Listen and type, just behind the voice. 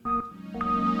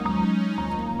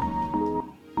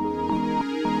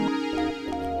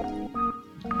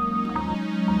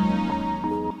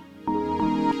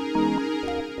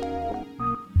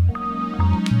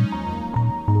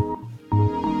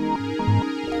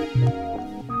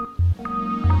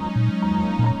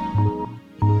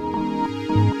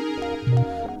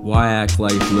Why act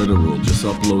life literal? Just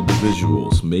upload the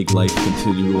visuals. Make life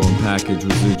continue on package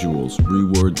residuals.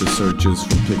 Reword the searches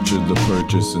from picture to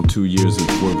purchase. In 2 years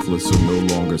it's worthless or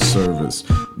no longer service.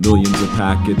 Millions of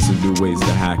packets and new ways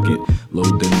to hack it.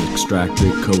 Load and extract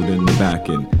it, code in the back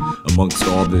end. Amongst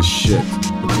all this shit,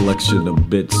 a collection of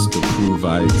bits to prove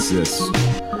I exist.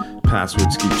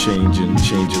 Passwords keep changing,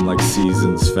 changing like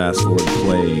seasons. Fast forward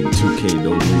playing, 2K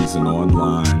no reason.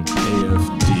 Online,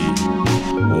 AFD.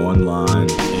 Online,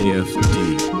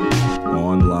 AFD.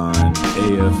 Online,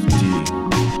 AFD.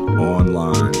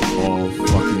 Online, all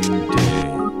fucking day.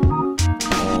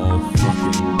 All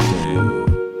fucking day.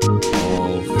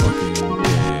 All fucking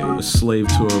day. A slave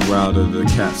to a router, the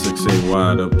Cat 6A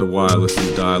wired up. The wireless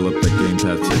and dial up, the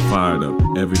gamepad say fired up.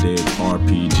 Every day it's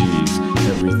RPGs.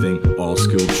 Everything, all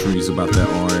skill trees about that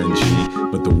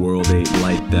RNG. But the world ain't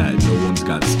like that. No one's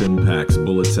got stim packs.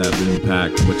 Bullets have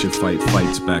impact. What you fight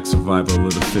fights back. Survival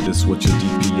of the fittest. What's your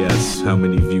DPS? How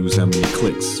many views? How many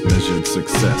clicks? Measured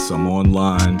success. I'm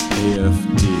online.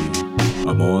 AFD.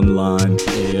 I'm online.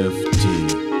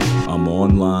 AFD. I'm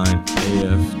online.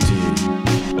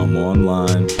 AFD. I'm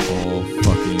online. All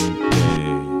fucking day.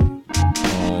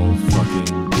 All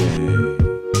fucking day.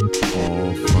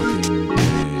 All fucking day.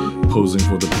 Posing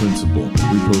for the principle,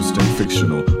 reposting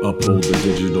fictional, uphold the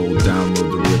digital,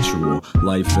 download the ritual.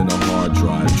 Life in a hard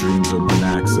drive, dreams open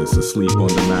access, asleep on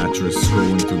the mattress,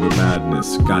 scrolling through the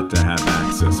madness. Got to have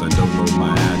access, I don't know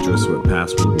my address, what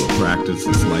password will practice.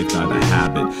 This life not a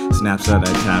habit, snaps that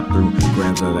I tap through,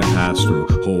 grams that I pass through.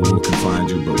 Whole world can find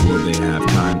you, but will they have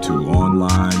time to?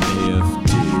 Online,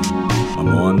 AFD. I'm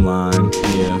online,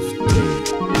 AFD.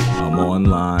 I'm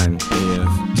online,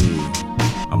 AFD.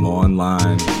 I'm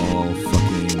online all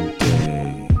fucking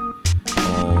day.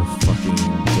 All fucking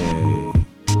day.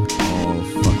 All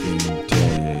fucking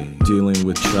day. Dealing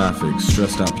with traffic,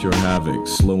 stressed out pure havoc.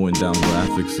 Slowing down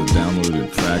graphics of downloaded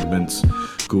fragments.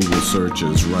 Google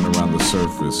searches run around the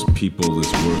surface. People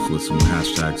is worthless when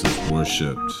hashtags is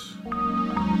worshipped.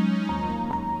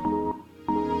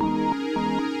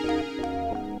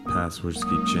 Passwords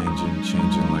keep changing,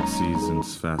 changing like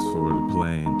seasons. Fast forward to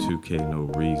playing 2K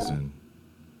no reason.